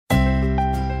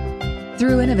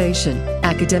Through innovation,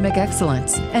 academic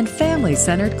excellence, and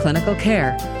family-centered clinical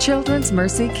care, Children's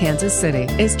Mercy Kansas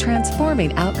City is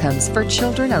transforming outcomes for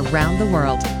children around the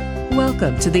world.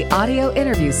 Welcome to the audio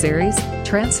interview series,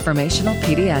 Transformational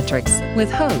Pediatrics,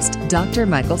 with host Dr.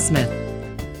 Michael Smith.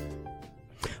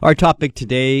 Our topic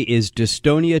today is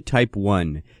dystonia type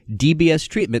 1. DBS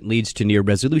treatment leads to near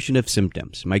resolution of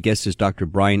symptoms. My guest is Dr.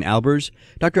 Brian Albers.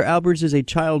 Dr. Albers is a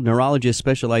child neurologist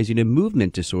specializing in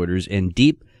movement disorders and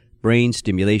deep brain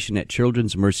stimulation at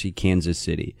Children's Mercy Kansas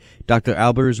City. Dr.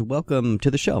 Albers, welcome to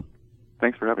the show.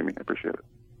 Thanks for having me. I appreciate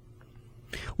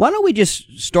it. Why don't we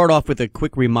just start off with a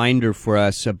quick reminder for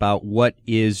us about what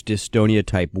is dystonia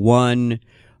type 1,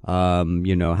 how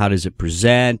does it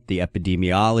present, the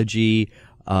epidemiology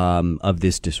of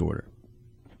this disorder?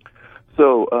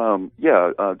 So,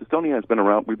 dystonia has been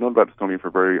around. We've known about dystonia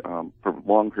for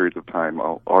long periods of time.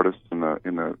 Artists in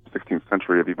the 16th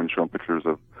century have even shown pictures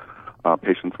of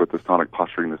patients with dystonic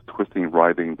posturing, this twisting,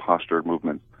 writhing posture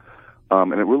movements.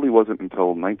 And it really wasn't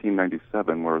until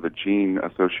 1997 where the gene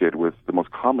associated with the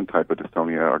most common type of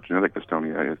dystonia, or genetic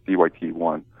dystonia, is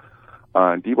DYT1.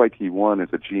 DYT1 is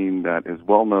a gene that is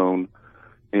well known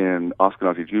in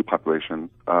Ashkenazi Jew populations,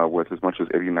 with as much as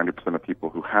 80-90% of people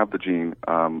who have the gene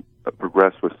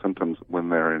progress with symptoms when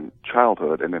they're in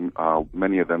childhood, and then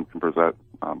many of them can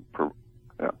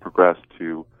progress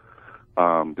to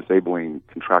disabling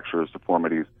contractures,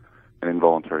 deformities, and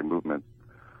involuntary movements.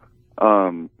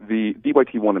 The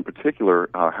DYT1 in particular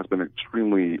has been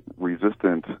extremely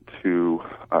resistant to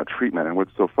treatment, and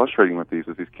what's so frustrating with these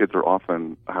is these kids are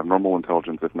often have normal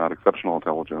intelligence, if not exceptional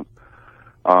intelligence,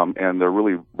 and they're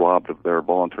really robbed of their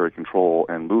voluntary control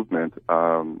and movement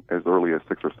as early as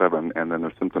 6 or 7, and then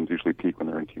their symptoms usually peak when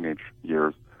they're in teenage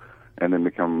years, and then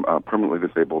become permanently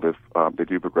disabled if they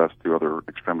do progress to other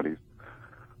extremities.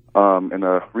 And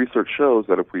the research shows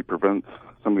that if we prevent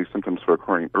some of these symptoms from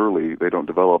occurring early, they don't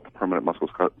develop permanent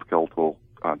musculoskeletal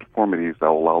deformities that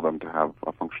will allow them to have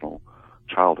a functional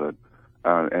childhood.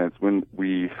 And it's when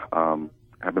we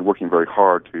have been working very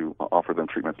hard to offer them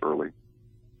treatments early.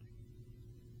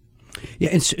 Yeah,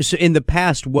 and so in the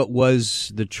past, what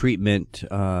was the treatment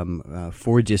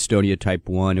for dystonia type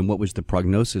 1, and what was the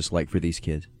prognosis like for these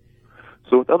kids?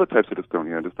 So with other types of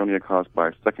dystonia caused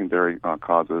by secondary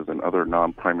causes and other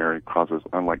non-primary causes,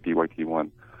 unlike DYT1,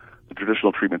 the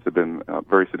traditional treatments have been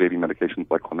very sedating medications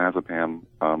like clonazepam,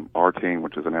 Artane,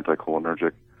 which is an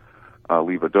anticholinergic,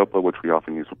 levodopa, which we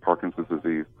often use for Parkinson's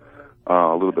disease.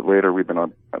 A little bit later, we've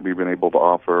been able to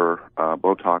offer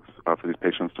Botox for these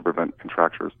patients to prevent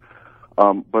contractures.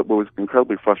 But what was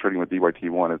incredibly frustrating with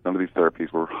DYT1 is none of these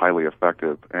therapies were highly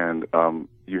effective, and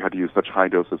you had to use such high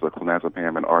doses of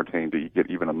clonazepam and Artane to get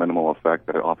even a minimal effect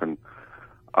that often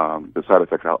the side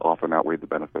effects often outweighed the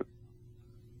benefits.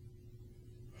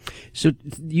 So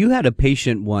you had a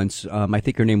patient once, I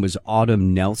think her name was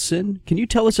Autumn Nelson. Can you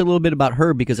tell us a little bit about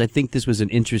her? Because I think this was an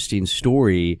interesting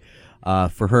story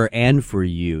for her and for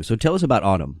you. So tell us about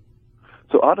Autumn.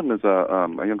 So Autumn is a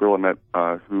young girl I met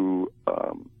who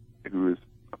is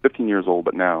 15 years old,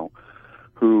 but now,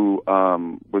 who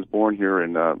was born here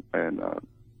in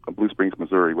Blue Springs,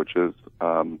 Missouri, which is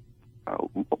a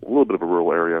little bit of a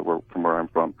rural area from where I'm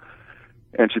from.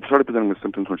 And she started presenting with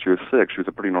symptoms when she was 6. She was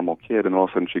a pretty normal kid, and all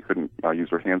of a sudden she couldn't use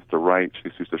her hands to write. She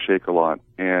used to shake a lot.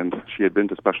 And she had been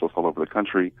to specialists all over the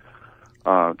country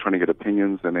trying to get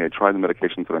opinions, and they had tried the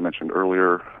medications that I mentioned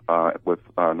earlier with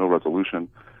no resolution.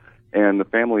 And the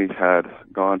family had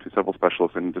gone to several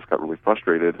specialists and just got really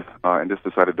frustrated and just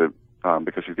decided to,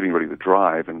 because she's getting ready to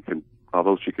drive, and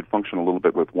although she could function a little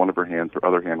bit with one of her hands, her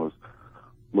other hand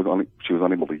she was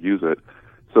unable to use it.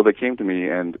 So they came to me,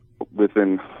 and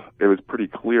it was pretty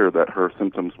clear that her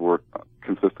symptoms were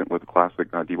consistent with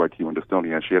classic DYT1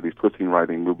 dystonia. She had these twisting,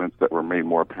 writhing movements that were made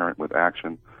more apparent with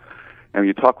action. And when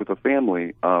you talk with the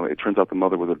family, it turns out the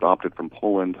mother was adopted from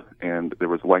Poland, and there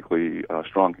was likely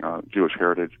strong Jewish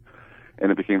heritage. And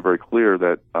it became very clear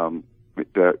that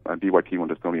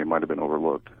DYT1 dystonia might have been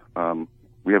overlooked.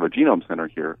 We have a genome center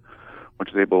here, which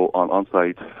is able,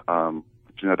 on-site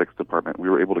genetics department, we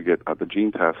were able to get the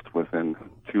gene test within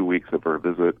 2 weeks of her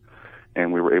visit,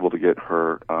 and we were able to get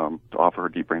her to offer her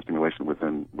deep brain stimulation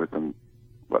within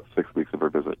about 6 weeks of her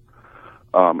visit.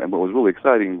 And what was really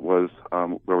exciting was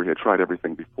where we had tried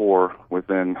everything before,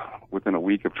 within a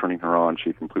week of turning her on,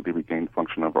 she completely regained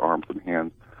function of her arms and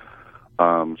hands.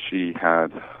 She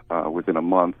had, within a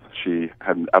month, she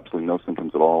had absolutely no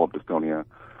symptoms at all of dystonia,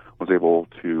 was able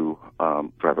to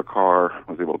drive a car,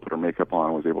 was able to put her makeup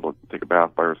on, was able to take a bath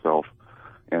by herself,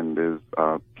 and is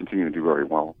continuing to do very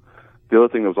well. The other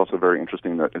thing that was also very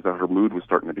interesting is that her mood was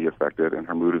starting to be affected, and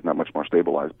her mood is not much more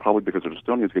stabilized, probably because her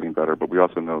dystonia is getting better, but we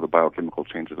also know the biochemical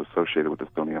changes associated with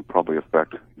dystonia probably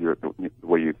affect the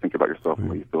way you think about yourself and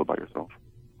the way you feel about yourself.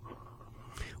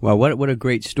 Well, what a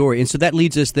great story. And so that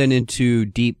leads us then into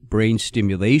deep brain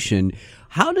stimulation.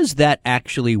 How does that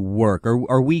actually work?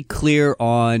 Are we clear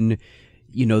on,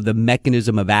 the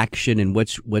mechanism of action and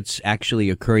what's actually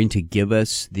occurring to give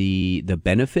us the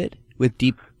benefit with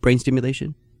deep brain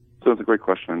stimulation? So it's a great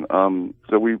question.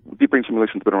 Deep brain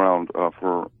stimulation's been around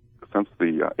since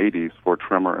the 80s for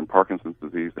tremor and Parkinson's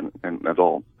disease in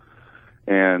adults.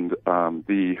 And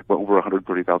over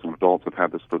 130,000 adults have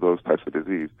had this for those types of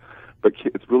disease. But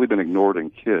it's really been ignored in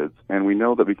kids. And we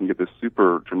know that we can get this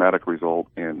super dramatic result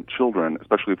in children,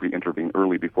 especially if we intervene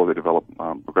early before they develop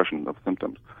progression of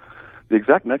symptoms. The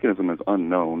exact mechanism is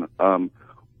unknown.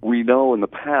 We know in the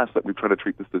past that we've tried to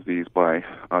treat this disease by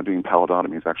doing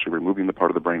pallidotomies, actually removing the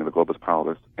part of the brain of the globus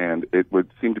pallidus, and it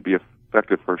would seem to be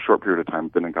effective for a short period of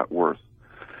time, then it got worse.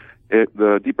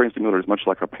 The deep brain stimulator is much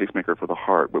like a pacemaker for the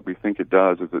heart. What we think it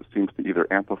does is it seems to either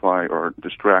amplify or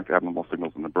distract abnormal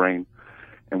signals in the brain,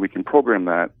 and we can program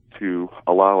that to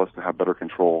allow us to have better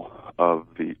control of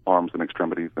the arms and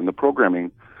extremities. And the programming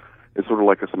is sort of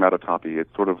like a somatotopy.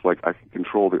 It's sort of like I can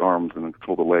control the arms and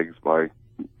control the legs by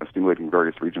stimulating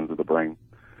various regions of the brain.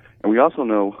 And we also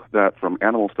know that from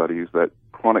animal studies that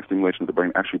chronic stimulation of the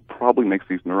brain actually probably makes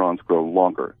these neurons grow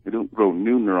longer. They don't grow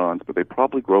new neurons, but they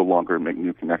probably grow longer and make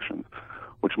new connections,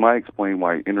 which might explain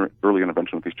why early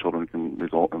intervention with these children can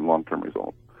result in long-term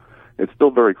results. It's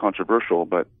still very controversial,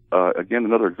 but again,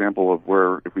 another example of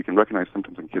where if we can recognize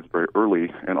symptoms in kids very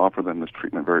early and offer them this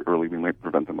treatment very early, we might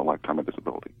prevent them a lifetime of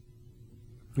disability.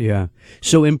 Yeah.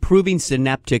 So improving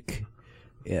synaptic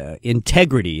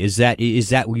integrity, is that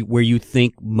where you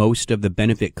think most of the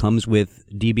benefit comes with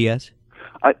DBS?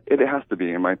 It has to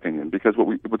be, in my opinion, because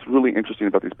what's really interesting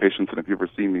about these patients, and if you've ever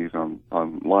seen these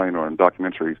online or in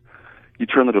documentaries, you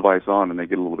turn the device on and they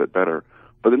get a little bit better,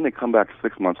 but then they come back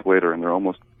 6 months later and they're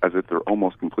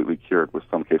almost completely cured, with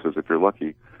some cases if you're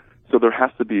lucky. So there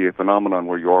has to be a phenomenon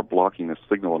where you are blocking a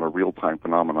signal in a real-time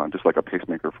phenomenon, just like a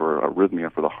pacemaker for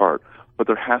arrhythmia for the heart. But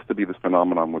there has to be this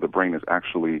phenomenon where the brain is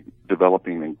actually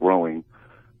developing and growing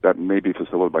that may be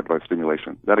facilitated by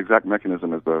stimulation. That exact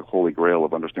mechanism is the holy grail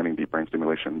of understanding deep brain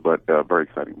stimulation, but a very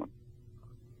exciting one.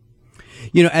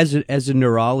 As a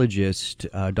neurologist,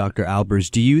 Dr. Albers,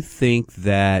 do you think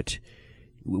that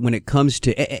when it comes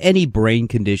to any brain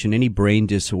condition, any brain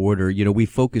disorder, we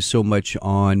focus so much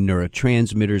on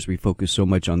neurotransmitters, we focus so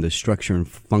much on the structure and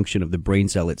function of the brain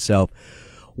cell itself.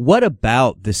 What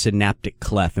about the synaptic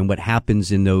cleft and what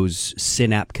happens in those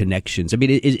synapse connections? I mean,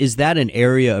 is that an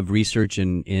area of research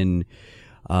in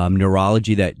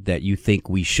neurology that you think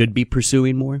we should be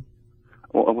pursuing more?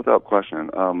 Well, without question.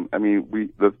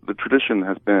 The tradition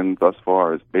has been thus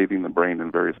far is bathing the brain in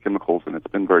various chemicals, and it's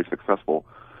been very successful.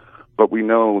 But we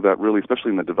know that really,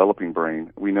 especially in the developing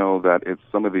brain, we know that it's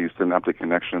some of these synaptic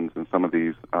connections and some of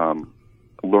these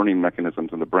learning mechanisms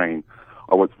in the brain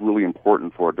are what's really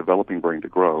important for a developing brain to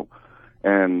grow,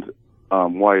 and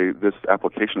why this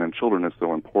application in children is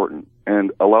so important,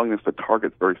 and allowing us to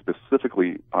target very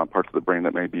specifically parts of the brain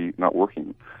that may be not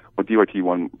working, with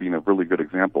DYT1 being a really good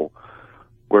example,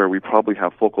 where we probably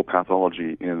have focal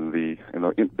pathology in the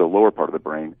lower part of the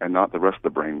brain and not the rest of the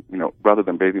brain. Rather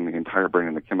than bathing the entire brain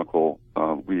in the chemical,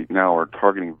 we now are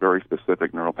targeting very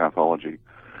specific neuropathology,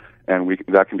 and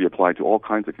that can be applied to all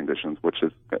kinds of conditions, which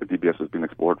is DBS has been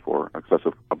explored for.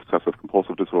 Obsessive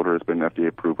compulsive disorder has been FDA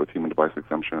approved with human device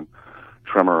exemption.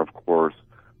 Tremor, of course.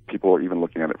 People are even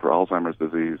looking at it for Alzheimer's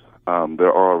disease.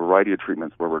 There are a variety of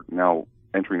treatments where we're now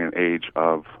entering an age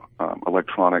of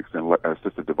electronics and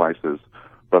assisted devices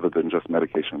rather than just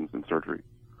medications and surgery.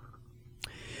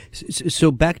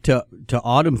 So back to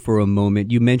Autumn for a moment.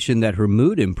 You mentioned that her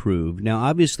mood improved. Now,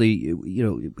 obviously,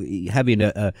 having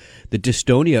the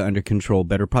dystonia under control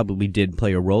better probably did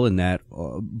play a role in that.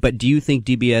 But do you think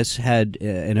DBS had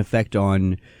an effect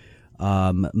on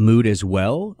mood as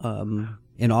well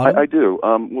in Autumn? I do.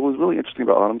 What was really interesting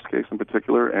about Autumn's case in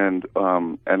particular, and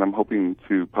I'm hoping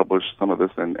to publish some of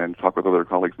this and talk with other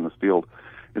colleagues in this field,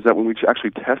 is that when we actually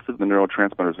tested the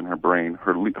neurotransmitters in her brain,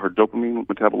 her dopamine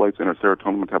metabolites and her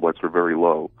serotonin metabolites were very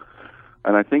low.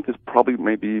 And I think this probably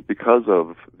may be because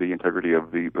of the integrity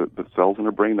of the cells in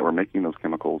her brain that were making those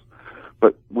chemicals.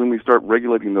 But when we start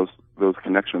regulating those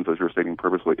connections, as you're stating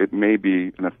purposely, it may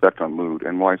be an effect on mood,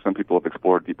 and why some people have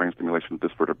explored deep brain stimulation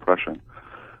just for depression.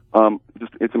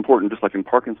 It's important, just like in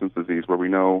Parkinson's disease, where we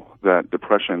know that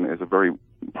depression is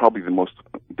probably the most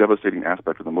devastating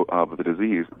aspect of the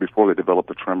disease before they develop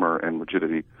the tremor and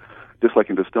rigidity, just like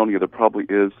in dystonia, there probably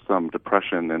is some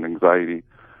depression and anxiety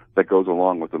that goes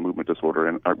along with the movement disorder,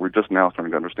 and we're just now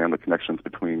starting to understand the connections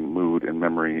between mood and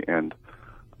memory and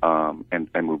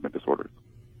movement disorders.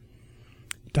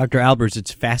 Dr. Albers,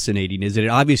 it's fascinating, isn't it?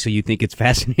 Obviously, you think it's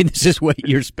fascinating. This is what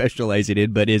you're specializing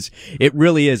in, but it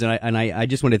really is. And I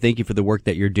just want to thank you for the work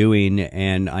that you're doing.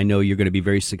 And I know you're going to be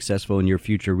very successful in your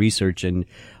future research and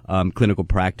clinical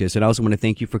practice. And I also want to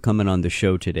thank you for coming on the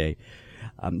show today.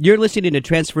 You're listening to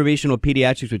Transformational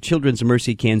Pediatrics with Children's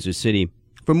Mercy Kansas City.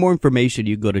 For more information,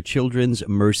 you can go to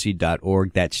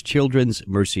childrensmercy.org. That's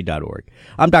childrensmercy.org.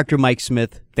 I'm Dr. Mike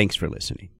Smith. Thanks for listening.